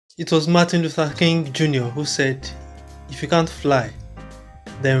It was Martin Luther King Jr. who said, if you can't fly,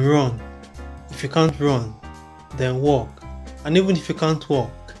 then run. If you can't run, then walk. And even if you can't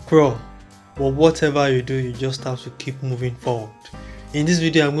walk, crawl. But whatever you do, you just have to keep moving forward. In this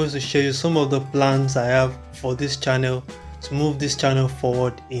video, I'm going to show you some of the plans I have for this channel to move this channel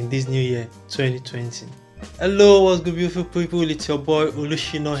forward in this new year 2020. Hello, what's good beautiful people? It's your boy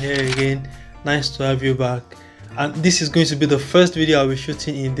Olusina here again. Nice to have you back. And this is going to be the first video I'll be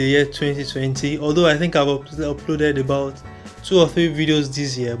shooting in the year 2020, although I think I've uploaded about 2 or 3 videos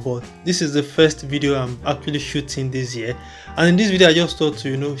this year, but this is the first video I'm actually shooting this year. And in this video I just thought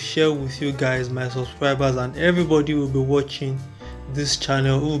to share with you guys, my subscribers, and everybody who will be watching this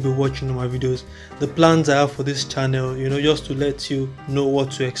channel, who will be watching my videos, the plans I have for this channel, just to let you know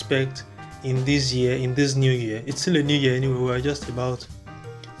what to expect in this year, in this new year. It's still a new year anyway. We're just about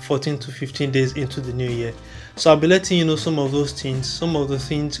 14 to 15 days into the new year, so I'll be letting you know some of those things, some of the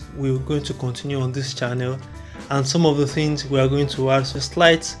things we're going to continue on this channel, and some of the things we are going to add, so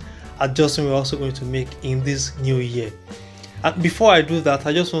slight adjustment we're also going to make in this new year. And before I do that,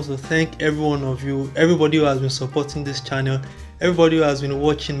 I just want to thank every one of you, everybody who has been supporting this channel, everybody who has been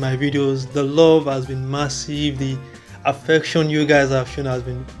watching my videos. The love has been massive, the affection you guys have shown has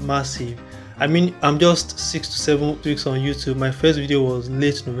been massive. I mean, I'm just 6 to 7 weeks on YouTube. My first video was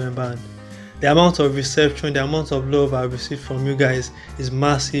late November, and the amount of reception, the amount of love I've received from you guys is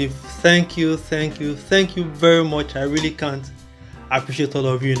massive. Thank you very much. I really can't appreciate all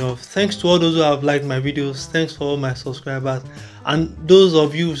of you enough. Thanks to all those who have liked my videos. Thanks for all my subscribers, and those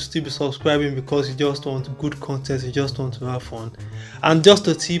of you who still be subscribing because you just want good content, you just want to have fun. And just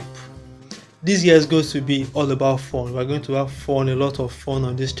a tip, this year is going to be all about fun. We're going to have fun, a lot of fun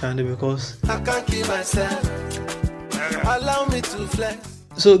on this channel, because I can't keep myself. Allow me to flex.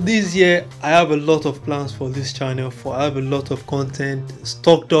 So this year I have a lot of plans for this channel. I have a lot of content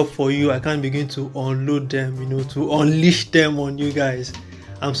stocked up for you. I can't begin to unload them, to unleash them on you guys.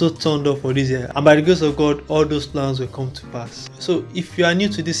 I'm so turned up for this year, and by the grace of God, all those plans will come to pass. So if you are new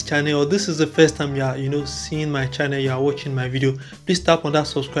to this channel, or this is the first time you are seeing my channel, you are watching my video, please tap on that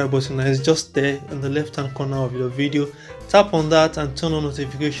subscribe button that is just there in the left hand corner of your video. Tap on that and turn on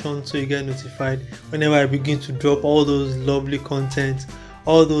notifications so you get notified whenever I begin to drop all those lovely content,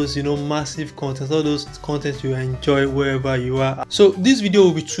 all those massive content, all those content you enjoy wherever you are. So this video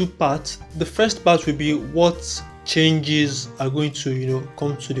will be 2 parts. The first part will be what changes are going to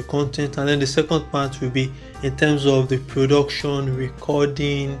come to the content, and then the second part will be in terms of the production,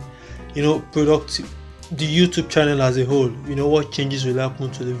 recording, the YouTube channel as a whole, what changes will happen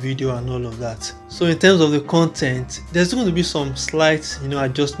to the video and all of that. So in terms of the content, there's going to be some slight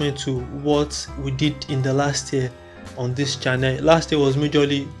adjustment to what we did in the last year on this channel. Last year was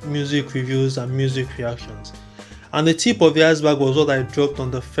majorly music reviews and music reactions, and the tip of the iceberg was what I dropped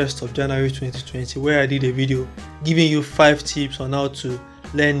on the 1st of January 2020, where I did a video giving you 5 tips on how to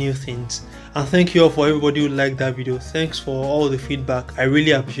learn new things. And thank you all for everybody who liked that video. Thanks for all the feedback. I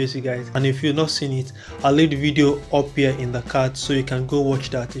really appreciate you guys. And if you've not seen it, I'll leave the video up here in the card so you can go watch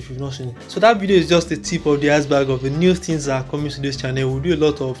that if you've not seen it. So that video is just the tip of the iceberg of the new things that are coming to this channel. We'll do a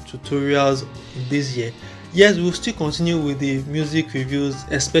lot of tutorials in this year. Yes, we'll still continue with the music reviews,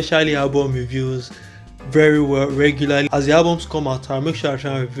 especially album reviews, very well regularly. As the albums come out, I'll make sure I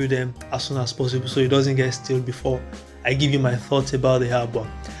try and review them as soon as possible so it doesn't get stale before I give you my thoughts about the album.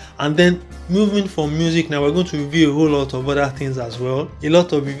 And then moving from music, now we're going to review a whole lot of other things as well. A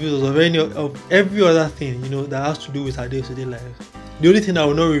lot of reviews of every other thing that has to do with our day-to-day life. The only thing I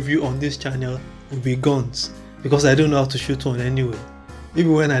will not review on this channel will be guns, because I don't know how to shoot one anyway. Maybe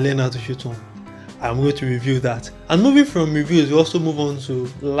when I learn how to shoot one, I'm going to review that. And moving from reviews, we also move on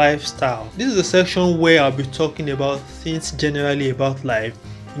to lifestyle. This is a section where I'll be talking about things generally about life.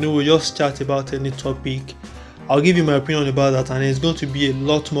 We'll just chat about any topic. I'll give you my opinion about that, and it's going to be a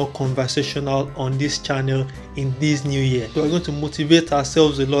lot more conversational on this channel in this new year. So we're going to motivate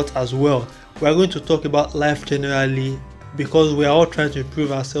ourselves a lot as well. We're going to talk about life generally, because we are all trying to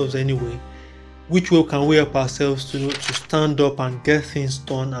improve ourselves anyway. Which way can we help ourselves to stand up and get things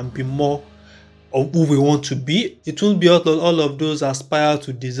done and be more of who we want to be? It won't be all of those aspire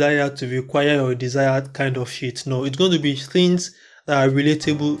to, desire to, require or desired kind of shit. No, it's going to be things that are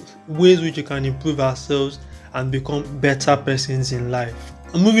relatable, ways which you can improve ourselves and become better persons in life.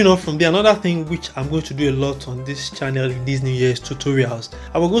 And moving on from there, another thing which I'm going to do a lot on this channel in this new year is tutorials.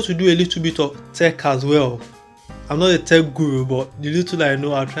 I'm going to do a little bit of tech as well. I'm not a tech guru, but the little I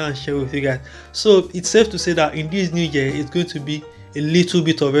know I'll try and share with you guys. So it's safe to say that in this new year it's going to be a little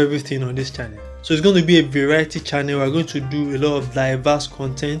bit of everything on this channel. So it's going to be a variety channel. We're going to do a lot of diverse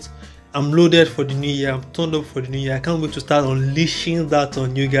content. I'm loaded for the new year. I'm turned up for the new year. I can't wait to start unleashing that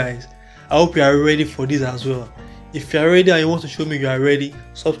on you guys. I hope you are ready for this as well. If you are ready and you want to show me you are ready,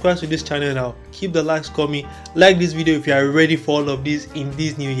 subscribe to this channel now. Keep the likes coming. Like this video if you are ready for all of this in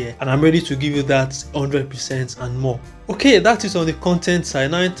this new year. And I'm ready to give you that 100% and more. Okay, that is on the content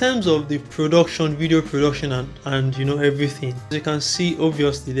side. Now in terms of the production, video production and you know everything. As you can see,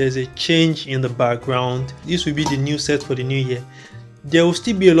 obviously there's a change in the background. This will be the new set for the new year. There will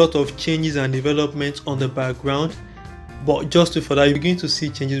still be a lot of changes and developments on the background. But just for that, you're beginning to see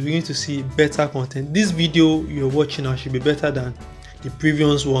changes, you're beginning to see better content. This video you're watching now should be better than the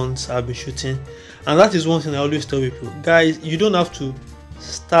previous ones I've been shooting. And that is one thing I always tell people. Guys, you don't have to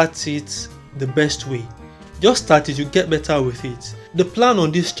start it the best way. Just start it, you get better with it. The plan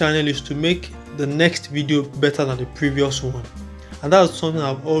on this channel is to make the next video better than the previous one. And that's something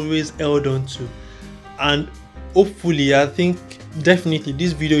I've always held on to. And hopefully, I think definitely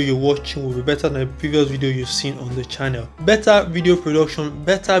this video you're watching will be better than the previous video you've seen on the channel. Better video production,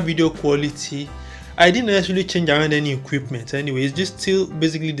 better video quality. I didn't actually change around any equipment anyway. It's just still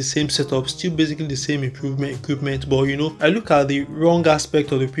basically the same setup, still basically the same equipment, but you know, I look at the wrong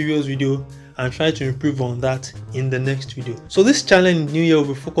aspect of the previous video and try to improve on that in the next video. So this channel in new year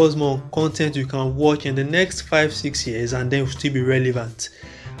will be focused more on content you can watch in the next 5-6 years and then will still be relevant.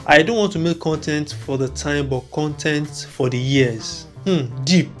 I don't want to make content for the time, but content for the years.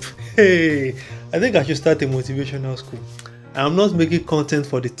 Deep. Hey, I think I should start a motivational school. I'm not making content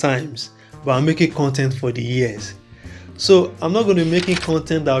for the times, but I'm making content for the years. So I'm not going to be making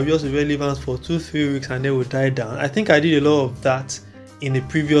content that will just be relevant for 2-3 weeks and then will die down. I think I did a lot of that in the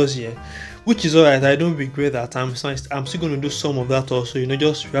previous year, which is alright. I don't regret that. I'm still going to do some of that also, you know,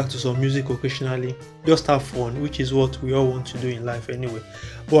 just react to some music occasionally, just have fun, which is what we all want to do in life anyway.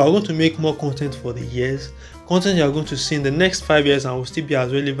 But I'm going to make more content for the years, content you are going to see in the next 5 years and will still be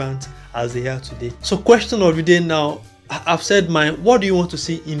as relevant as they are today. So question of the day now, I've said mine. What do you want to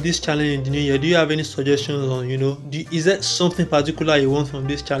see in this channel in the new year? Do you have any suggestions on, you know, is there something particular you want from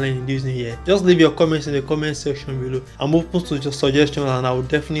this channel in this new year? Just leave your comments in the comment section below. I'm open to your suggestions and I will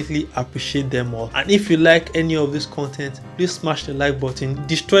definitely appreciate them all. And if you like any of this content, please smash the like button,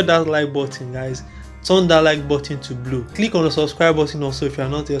 destroy that like button, guys. Turn that like button to blue. Click on the subscribe button also if you are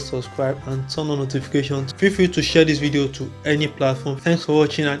not yet subscribed, and turn on notifications. Feel free to share this video to any platform. Thanks for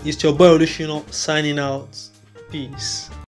watching, and it's your boy Olusina signing out. Peace.